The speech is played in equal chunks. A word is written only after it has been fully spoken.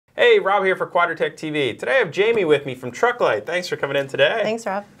Hey, Rob here for Quadratech TV. Today I have Jamie with me from Truck-Lite. Thanks for coming in today. Thanks,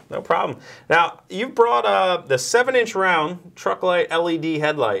 Rob. No problem. Now, you brought the 7-inch round Truck-Lite LED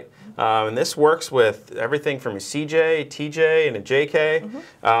headlight. And this works with everything from a CJ, TJ, and a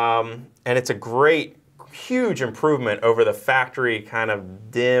JK. And it's a great, huge improvement over the factory kind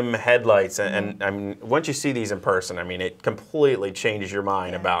of dim headlights. And I mean, once you see these in person, I mean, it completely changes your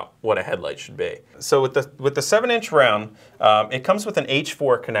mind about what a headlight should be. So with the 7-inch round, it comes with an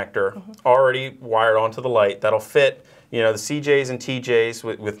H4 connector already wired onto the light that'll fit, you know, the CJs and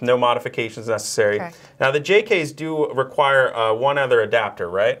TJs with no modifications necessary. Okay. Now the JKs do require one other adapter,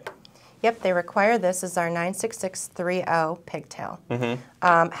 right? Yep, they require this as our 96630 pigtail.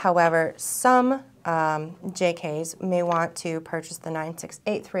 However, some JKs may want to purchase the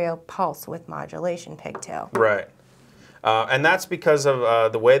 96830 Pulse Width Modulation pigtail. Right. And that's because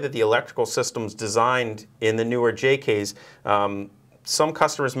of the way that the electrical system's designed in the newer JKs. Some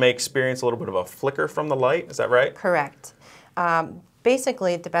customers may experience a little bit of a flicker from the light. Is that right? Correct.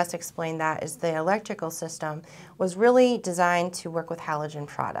 Basically, to best explain that is the electrical system was really designed to work with halogen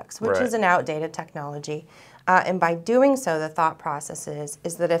products, which is an outdated technology. And by doing so, the thought process is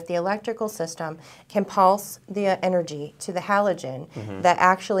that if the electrical system can pulse the energy to the halogen, that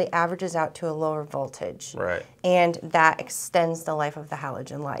actually averages out to a lower voltage. Right. And that extends the life of the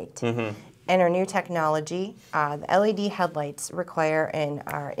halogen light. In our new technology, the LED headlights require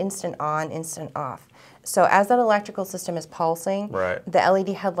our instant on, instant off. So as that electrical system is pulsing, the LED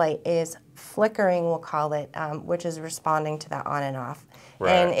headlight is flickering, we'll call it, which is responding to that on and off.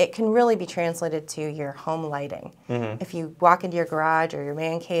 And it can really be translated to your home lighting. If you walk into your garage or your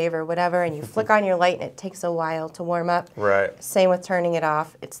man cave or whatever and you flick on your light and it takes a while to warm up, same with turning it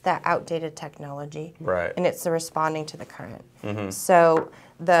off. It's that outdated technology, and it's the responding to the current. So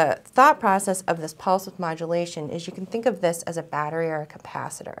the thought process of this pulse width modulation is you can think of this as a battery or a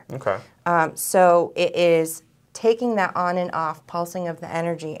capacitor. So it is taking that on and off pulsing of the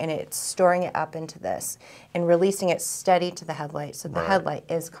energy and it's storing it up into this and releasing it steady to the headlight, so the headlight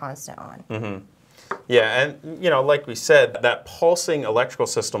is constant on. Yeah, and you know, like we said, that pulsing electrical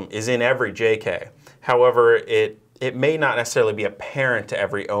system is in every JK. However, it may not necessarily be apparent to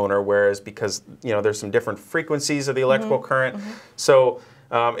every owner, whereas because you know there's some different frequencies of the electrical current. So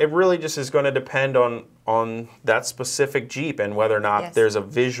it really just is going to depend on that specific Jeep and whether or not there's a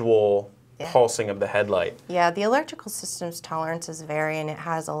visual pulsing of the headlight. Yeah, the electrical system's tolerances vary, and it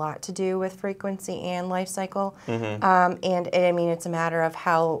has a lot to do with frequency and life cycle. And I mean, it's a matter of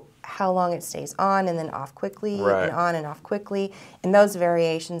how long it stays on and then off quickly, and on and off quickly. And those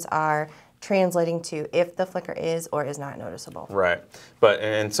variations are translating to if the flicker is or is not noticeable.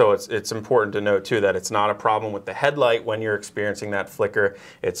 And so it's important to note too that it's not a problem with the headlight when you're experiencing that flicker.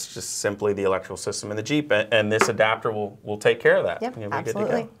 It's just simply the electrical system in the Jeep, and this adapter will take care of that. Yep, You'll be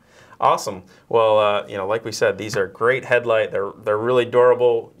absolutely. good to go. Awesome. Well, you know, like we said, these are great headlight. They're really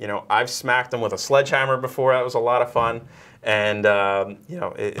durable. You know, I've smacked them with a sledgehammer before. That was a lot of fun. And, you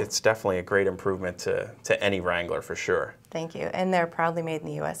know, it's definitely a great improvement to any Wrangler for sure. Thank you. And they're proudly made in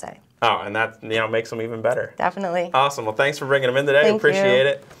the USA. Oh, and that, you know, makes them even better. Definitely. Awesome. Well, thanks for bringing them in today. Thank Appreciate you.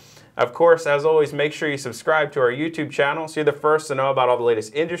 it. Of course, as always, make sure you subscribe to our YouTube channel so you're the first to know about all the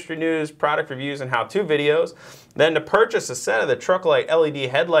latest industry news, product reviews, and how-to videos. Then to purchase a set of the Truck-Lite LED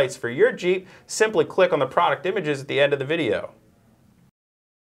headlights for your Jeep, simply click on the product images at the end of the video.